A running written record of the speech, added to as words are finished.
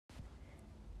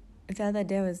the other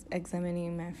day I was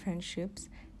examining my friendships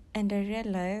and I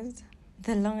realized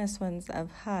the longest ones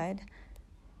I've had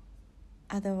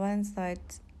are the ones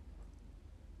that,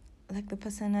 like, the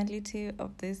personality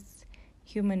of these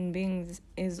human beings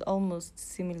is almost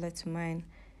similar to mine,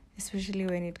 especially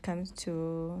when it comes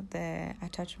to the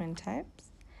attachment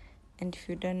types. And if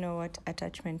you don't know what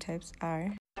attachment types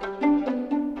are,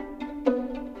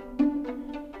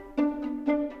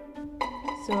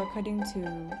 so according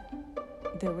to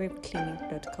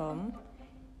thewebclinic.com,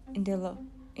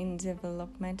 in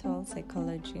developmental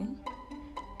psychology,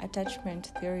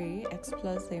 attachment theory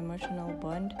explores the emotional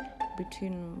bond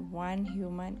between one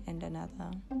human and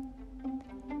another.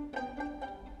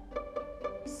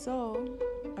 So,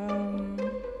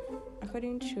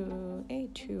 according to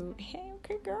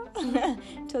okay girl,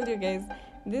 told you guys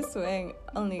this swag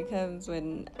only comes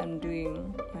when I'm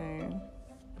doing my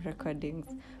recordings.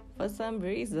 For some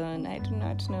reason, I do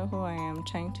not know who I am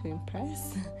trying to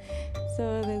impress.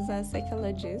 So there's a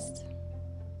psychologist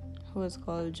who was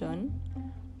called John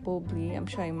Bowlby. I'm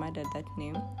sure I murdered that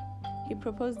name. He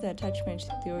proposed the attachment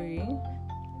theory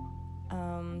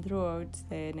throughout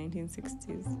the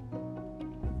 1960s.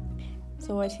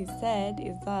 So what he said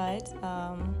is that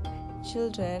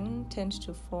children tend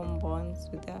to form bonds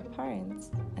with their parents.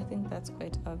 I think that's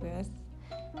quite obvious.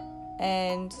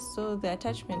 And so the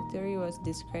attachment theory was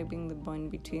describing the bond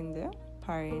between the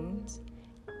parent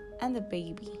and the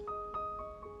baby.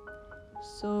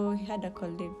 So he had a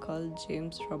colleague called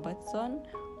James Robertson,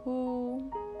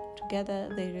 who together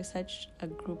they researched a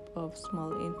group of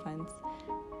small infants.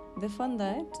 They found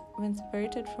that when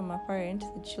separated from a parent,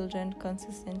 the children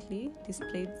consistently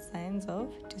displayed signs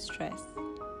of distress.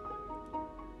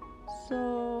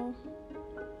 So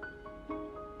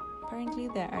apparently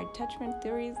there are attachment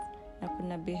theories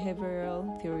and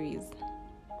behavioral theories,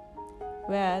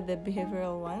 where the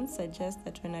behavioral ones suggest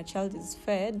that when a child is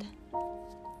fed,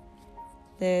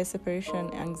 the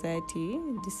separation anxiety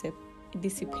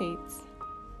dissipates.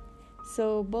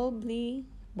 So Bowlby,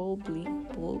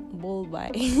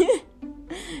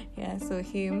 yeah, so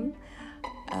him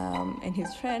and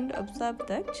his friend observed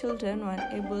that children were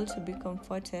able to be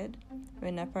comforted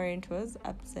when a parent was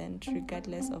absent,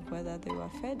 regardless of whether they were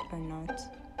fed or not.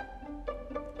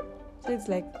 So it's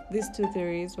like these two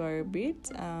theories were a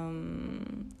bit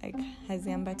like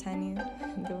haziambatani.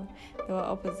 They were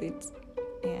opposite,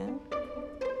 yeah.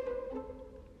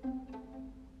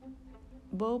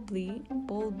 Bowlby.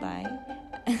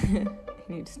 I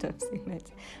need to stop saying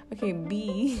that. Okay,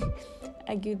 B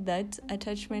argued that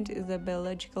attachment is a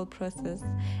biological process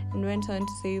and went on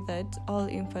to say that all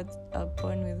infants are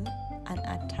born with an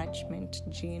attachment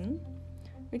gene,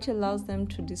 which allows them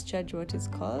to discharge what is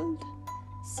called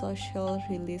social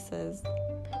releases,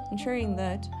 ensuring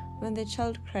that when the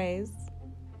child cries,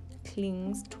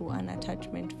 clings to an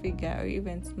attachment figure, or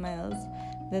even smiles,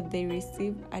 that they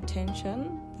receive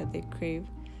attention that they crave.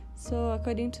 So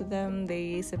according to them,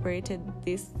 they separated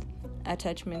these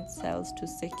attachment styles to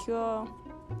secure,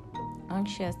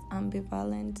 anxious,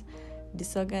 ambivalent,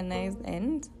 disorganized,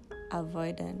 and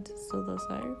avoidant. So those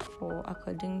are four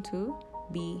according to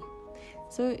B.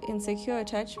 So in secure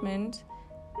attachment,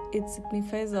 it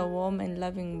signifies a warm and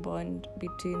loving bond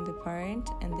between the parent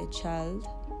and the child.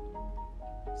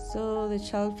 So the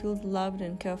child feels loved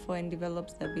and cared for and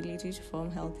develops the ability to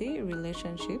form healthy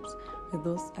relationships with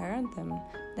those around them.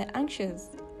 The anxious,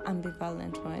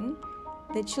 ambivalent one,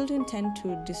 the children tend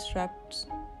to distrust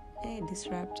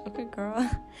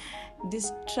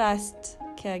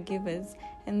caregivers,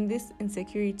 and this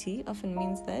insecurity often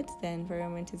means that the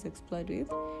environment is explored with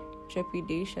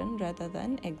trepidation rather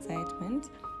than excitement.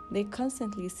 They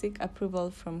constantly seek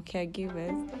approval from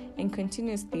caregivers and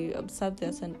continuously observe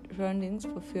their surroundings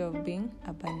for fear of being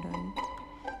abandoned.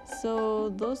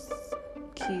 So those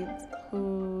kids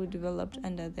who developed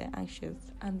under the anxious,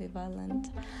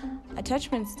 ambivalent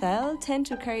attachment style tend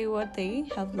to carry what they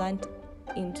have learned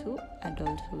into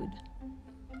adulthood,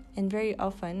 and very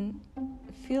often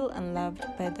feel unloved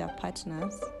by their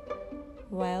partners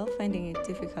while finding it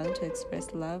difficult to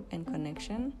express love and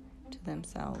connection to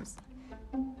themselves.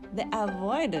 The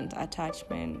avoidant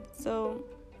attachment. So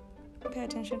pay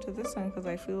attention to this one because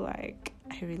I feel like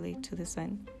I relate to this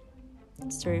one.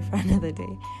 Story for another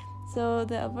day. So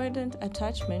the avoidant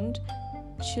attachment,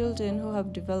 children who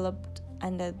have developed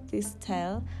under this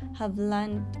style have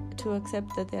learned to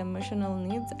accept that their emotional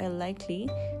needs are likely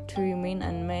to remain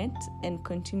unmet and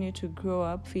continue to grow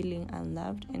up feeling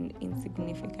unloved and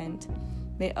insignificant.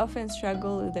 They often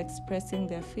struggle with expressing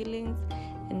their feelings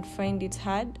and find it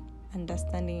hard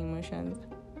understanding emotions.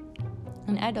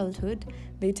 In adulthood,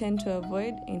 they tend to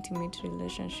avoid intimate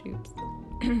relationships.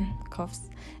 coughs.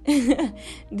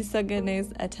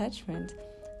 Disorganized attachment.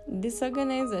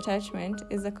 Disorganized attachment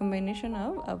is a combination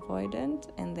of avoidant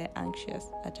and the anxious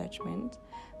attachment,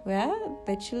 where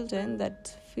the children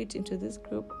that fit into this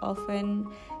group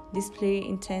often display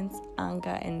intense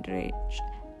anger and rage.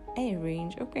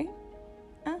 Rage, okay.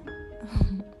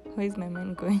 Where's my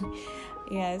mind going?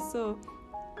 Yeah, so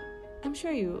I'm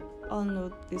sure you all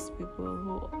know these people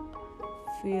who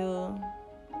feel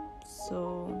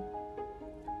so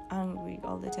angry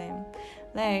all the time.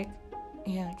 Like,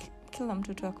 yeah, kila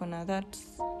mtoto akona.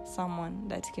 That's someone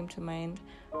that came to mind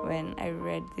when I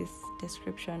read this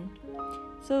description.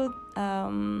 So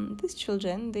these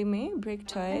children, they may break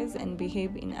toys and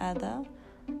behave in other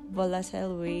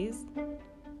volatile ways.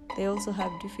 They also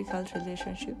have difficult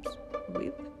relationships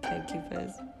with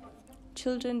caregivers.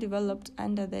 Children developed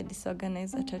under the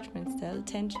disorganized attachment style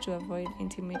tend to avoid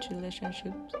intimate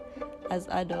relationships as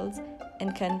adults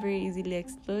and can very easily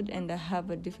explode and have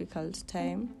a difficult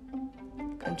time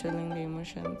controlling their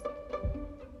emotions.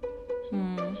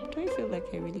 Do I feel like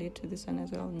I relate to this one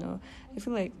as well? No. I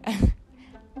feel like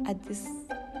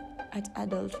at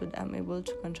adulthood I'm able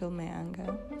to control my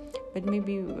anger. But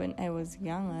maybe when I was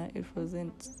younger it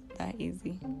wasn't that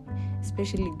easy.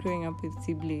 Especially growing up with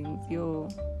siblings.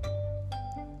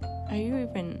 Are you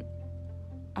even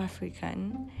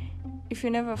African? If you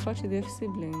never fought with your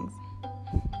siblings,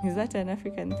 is that an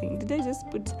African thing? Did I just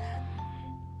put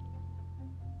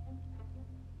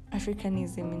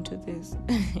Africanism into this?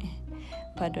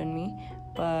 Pardon me.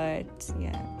 But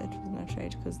yeah, that was not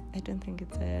right because I don't think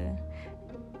it's a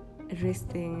race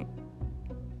thing.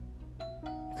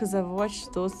 Because I've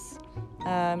watched those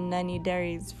nanny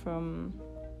diaries from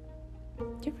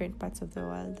different parts of the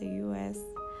world, the US,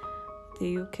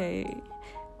 the UK,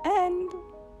 and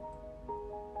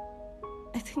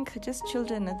I think just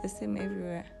children are the same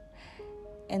everywhere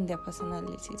and their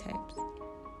personality types.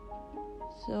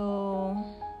 So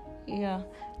yeah,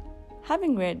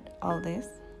 having read all this,